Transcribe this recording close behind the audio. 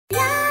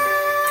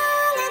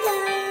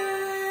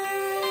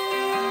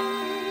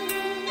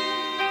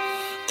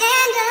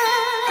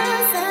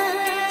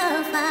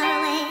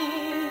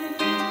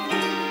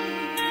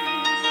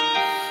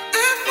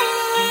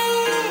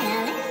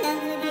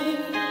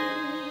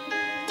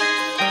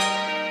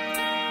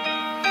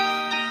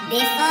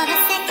before the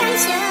second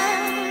show.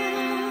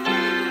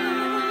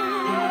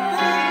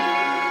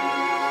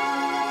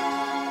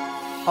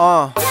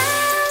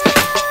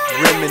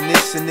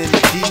 Reminiscing in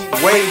the deep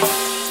way.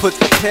 Put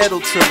the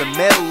pedal to the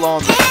metal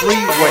on the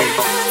freeway.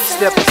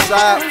 Step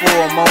aside for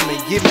a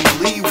moment, give me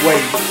leeway,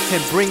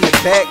 and bring it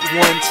back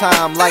one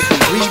time like a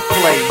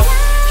replay.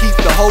 Keep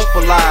the hope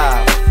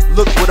alive,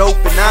 look with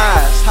open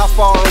eyes. How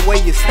far away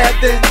is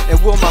heaven, and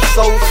will my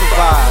soul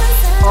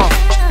survive?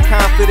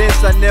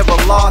 Confidence, I never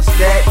lost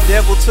that.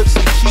 Devil took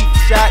some cheap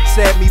shots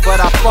at me, but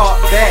I fought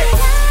back.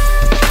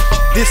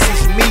 This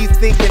is me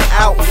thinking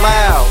out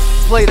loud.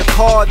 Play the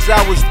cards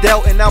I was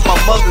dealt, and now my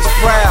mother's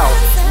proud.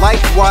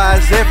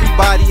 Likewise,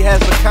 everybody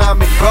has a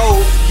common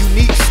goal.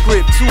 Unique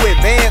script to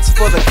advance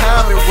for the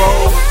common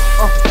role.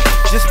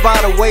 Just by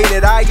the way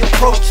that I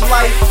approach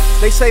life,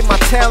 they say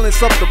my talent's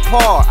up to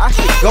par, I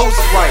should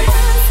ghostwrite.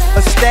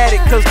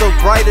 Ecstatic cause the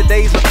brighter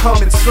days are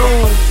coming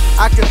soon.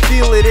 I can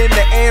feel it in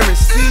the air and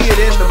see it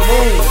in the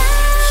moon.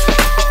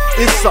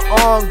 It's an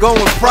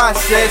ongoing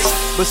process,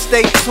 but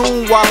stay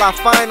tuned while I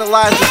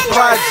finalize this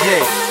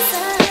project.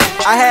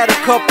 I had a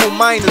couple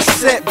minor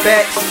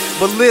setbacks,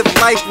 but live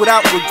life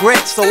without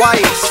regrets, so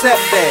I accept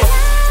that.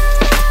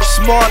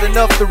 Smart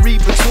enough to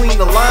read between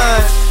the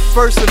lines.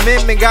 First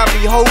Amendment got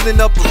me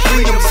holding up a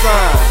freedom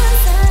sign.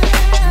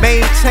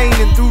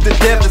 Maintaining through the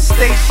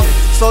devastation,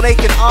 so they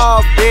can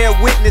all bear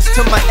witness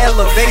to my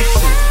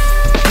elevation.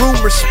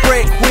 Rumors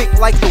spread quick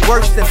like the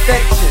worst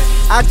infection.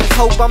 I just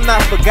hope I'm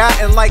not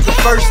forgotten like a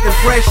first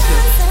impression.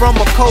 From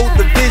a cold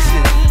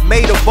division,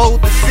 made a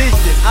bold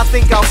decision. I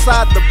think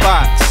outside the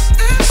box.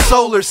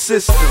 Solar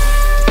system,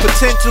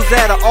 potential's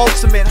at an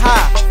ultimate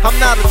high. I'm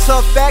not a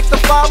tough act to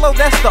follow,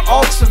 that's the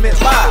ultimate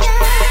lie.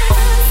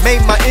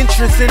 Made my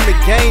entrance in the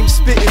game,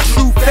 spitting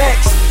true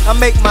facts. I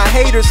make my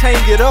haters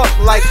hang it up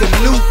like a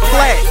new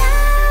plaque.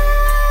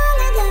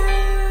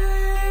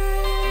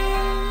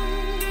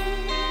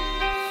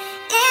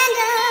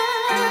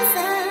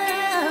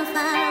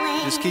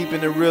 Just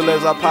keeping it real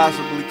as I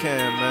possibly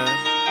can, man.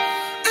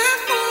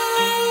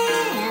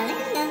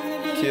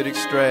 Kid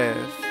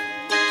Xtrav.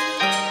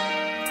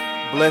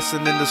 Blessing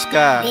in the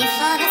sky.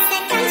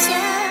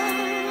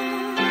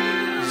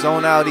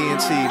 Zone out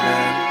ENT,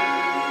 man.